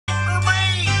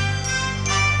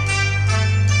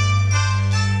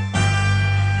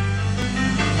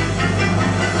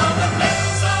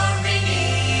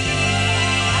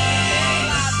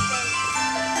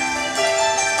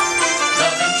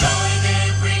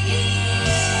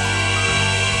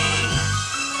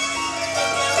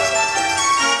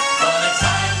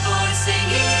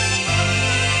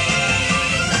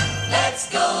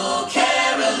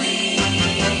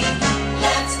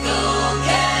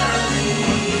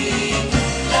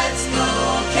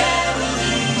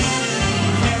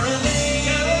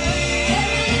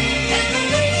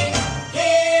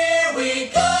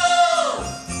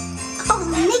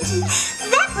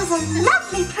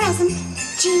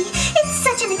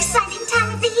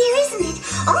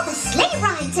all the sleigh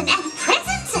rides and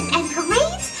presents and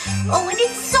parades. Oh, and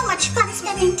it's so much fun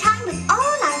spending time with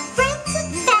all our friends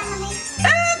and family.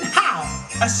 And how?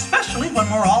 Especially when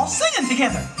we're all singing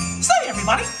together. Say,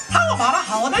 everybody, how about a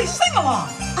holiday sing-along?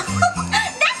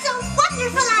 That's a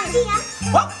wonderful idea.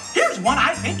 Well, here's one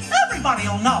I think everybody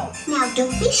will know. Now,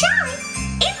 don't be shy.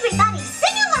 Everybody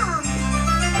sing along.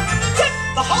 Deck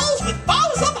the halls with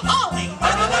boughs of holly.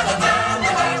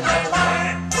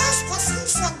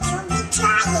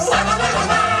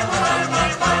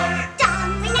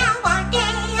 Don we now our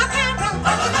gay apparel.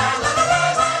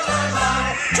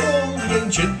 Toll the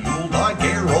ancient Yuletide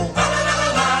carol.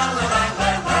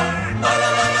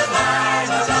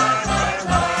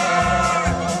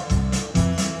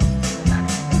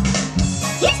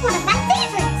 Here's one of my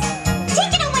favorites.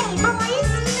 Take it away, boys.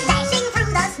 Dashing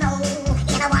through the snow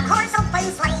in a one-horse open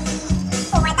sleigh.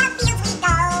 O'er the fields we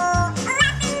go,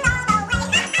 laughing all the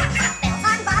way. Bells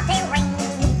on bobtail ring,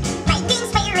 making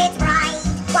spirits bright.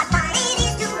 What fun it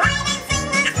is to ride and sing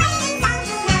a sleighing song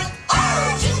tonight. Oh,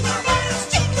 jingle bells,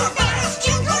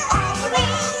 jingle all the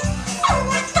way. Oh,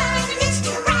 what fun it is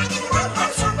to ride in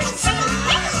one-horse open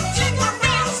sleigh. Jingle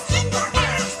bells,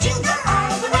 jingle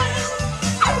all the way.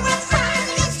 Oh, what fun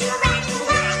it is to ride in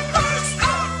one-horse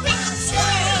open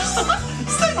sleigh.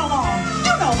 Sing along.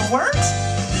 You know the words.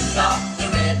 Rudolph the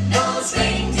red-nosed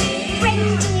reindeer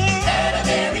had a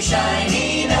very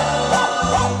shiny nose.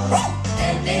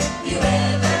 And if you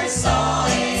ever saw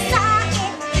it,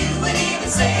 you would even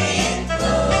say it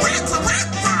glows.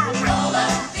 All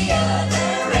of the other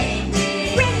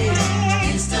reindeer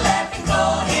used to laugh and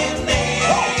call him names.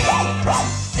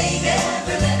 They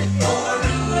never let poor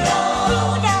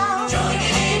Rudolph join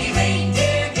in any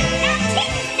reindeer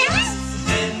games.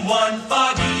 Then one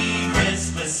foggy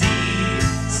Christmas Eve,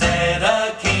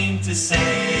 Santa came to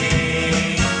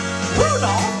say,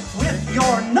 Rudolph, with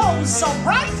your nose so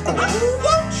bright,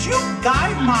 won't you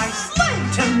guide my sleigh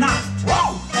tonight?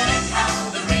 and how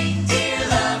the reindeer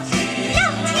loved him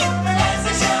as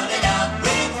they shouted out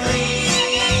with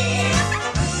glee.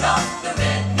 Rudolph the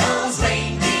red-nosed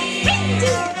reindeer,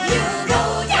 you go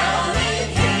down in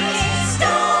history.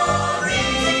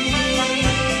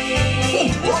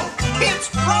 Look, it's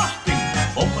Frosty.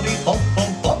 Bumpity thump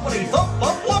thump bumpity thump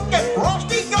thump. Look at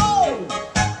Frosty go.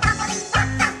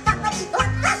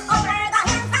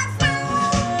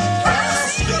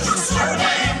 Frosty's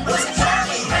snowman was a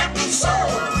jolly happy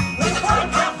soul with a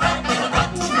front and a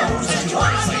button nose and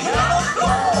twice a head of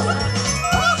gold.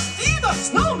 Frosty the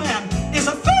Snowman is a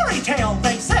fairy tale,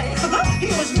 they say. He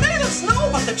was made of snow,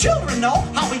 but the children know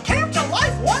how he came to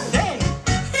life one day.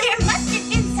 There must have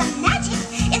been some magic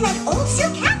in that old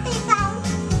silk hat they found.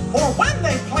 For when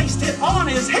they placed it on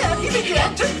his head, he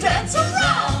began to dance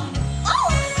around.